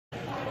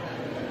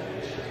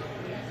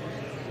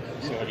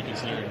have you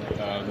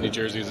considered New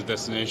Jersey as a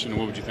destination?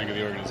 What would you think of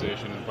the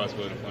organization and the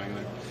possibility of playing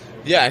there?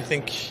 Yeah, I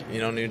think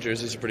New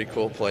Jersey's a pretty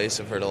cool place.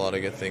 I've heard a lot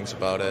of good things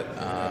about it.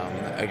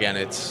 Again,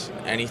 it's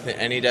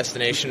any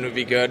destination would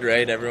be good,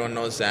 right? Everyone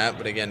knows that.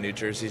 But again, New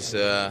Jersey's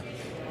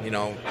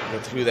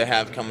with who they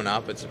have coming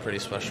up, it's a pretty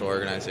special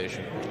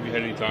organization. Have you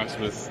had any talks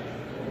with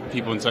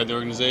people inside the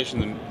organization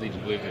that lead you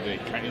to believe that they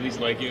kind of at least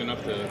like you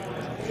enough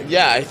to?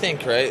 Yeah, I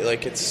think, right,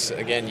 like it's,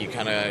 again, you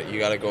got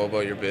to go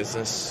about your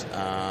business.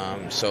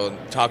 So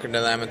talking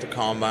to them at the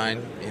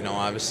Combine,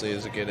 obviously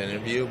is a good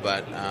interview,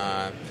 but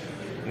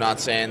not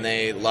saying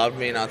they loved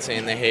me, not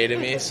saying they hated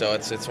me. So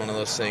it's one of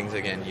those things,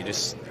 again, you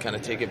just kind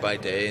of take it by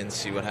day and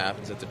see what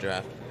happens at the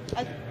draft.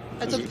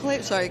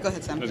 Sorry, go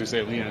ahead, Sam. I was going to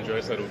say, Leon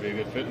Joyce said it would be a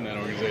good fit in that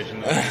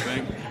organization.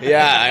 Thing.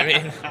 Yeah, I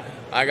mean,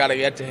 I got to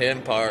get to his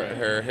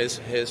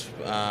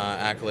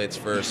accolades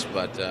first,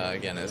 but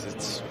again,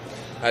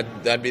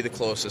 that'd be the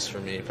closest for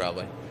me,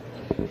 probably.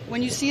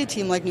 When you see a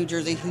team like New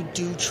Jersey who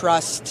do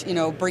trust,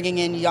 bringing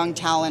in young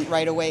talent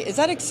right away, is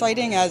that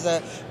exciting as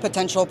a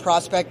potential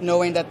prospect,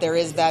 knowing that there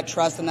is that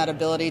trust and that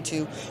ability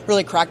to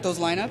really crack those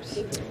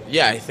lineups?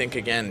 Yeah, I think,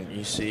 again,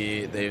 you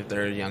see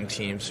they're a young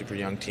team, super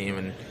young team,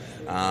 and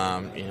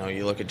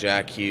you look at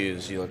Jack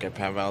Hughes, you look at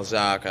Pavel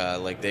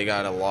Zacha, like they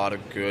got a lot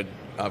of good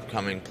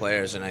upcoming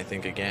players, and I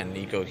think, again,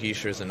 Nico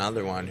Hischier is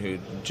another one who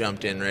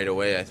jumped in right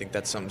away. I think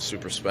that's something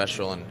super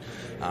special, and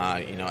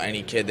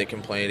any kid that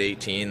can play at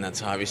 18,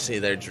 that's obviously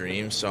their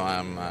dream. So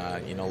I'm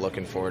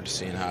looking forward to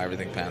seeing how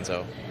everything pans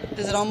out.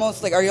 Is it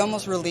almost like, are you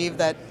almost relieved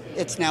that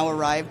it's now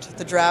arrived,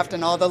 the draft,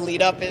 and all the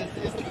lead up is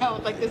now,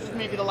 like, this is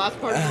maybe the last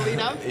part of the lead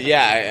up?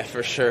 Yeah,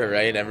 for sure,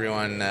 right?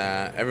 Everyone,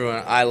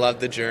 I love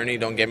the journey,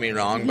 don't get me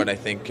wrong, but I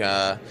think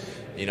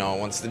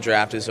once the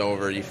draft is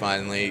over, you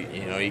finally,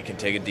 you can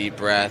take a deep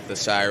breath, a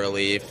sigh of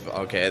relief.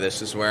 Okay,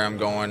 this is where I'm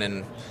going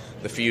in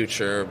the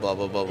future, blah,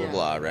 blah, blah, blah,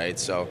 blah, right?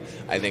 So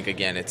I think,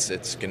 again, it's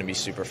going to be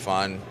super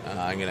fun.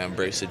 I'm going to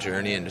embrace the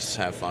journey and just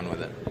have fun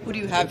with it. Who do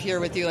you have here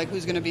with you? Like,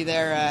 who's going to be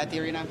there at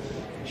the arena?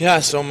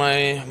 Yeah, so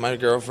my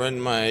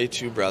girlfriend, my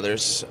two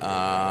brothers,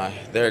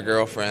 their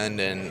girlfriend,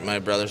 and my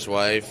brother's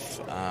wife,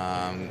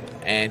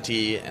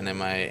 auntie, and then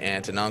my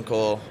aunt and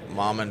uncle,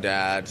 mom and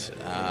dad.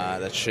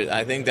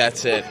 I think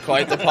that's it.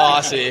 Quite the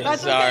posse.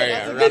 Sorry,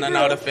 I'm running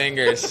out of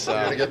fingers. So.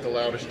 You're gonna get the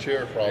loudest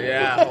cheer, probably.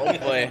 Yeah,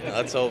 hopefully.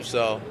 Let's hope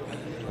so.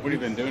 What have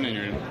you been doing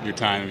in your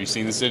time? Have you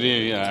seen the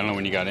city? I don't know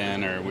when you got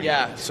in or.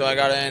 Yeah, so I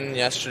got in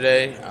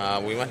yesterday.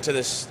 We went to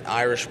this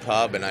Irish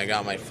pub, and I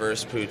got my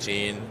first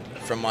poutine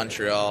from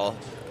Montreal.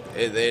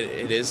 It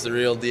is the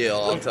real deal,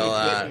 I'll tell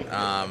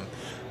that.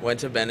 Went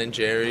to Ben &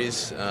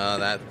 Jerry's,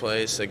 that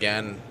place,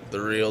 again, the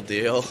real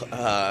deal.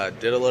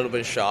 Did a little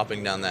bit of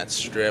shopping down that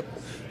strip.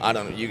 I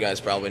don't know, you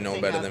guys probably know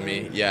better than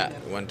me. Yeah,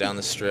 went down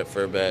the strip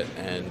for a bit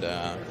and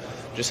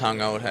just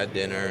hung out, had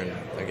dinner,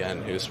 and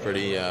again, it was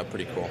pretty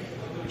cool.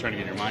 Trying to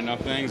get your mind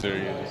off things, or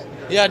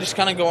Yeah, just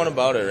kind of going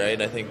about it,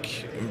 right? I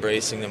think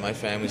embracing that my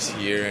family's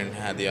here and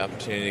had the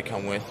opportunity to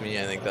come with me,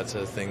 I think that's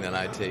a thing that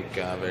I take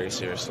very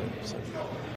seriously. So.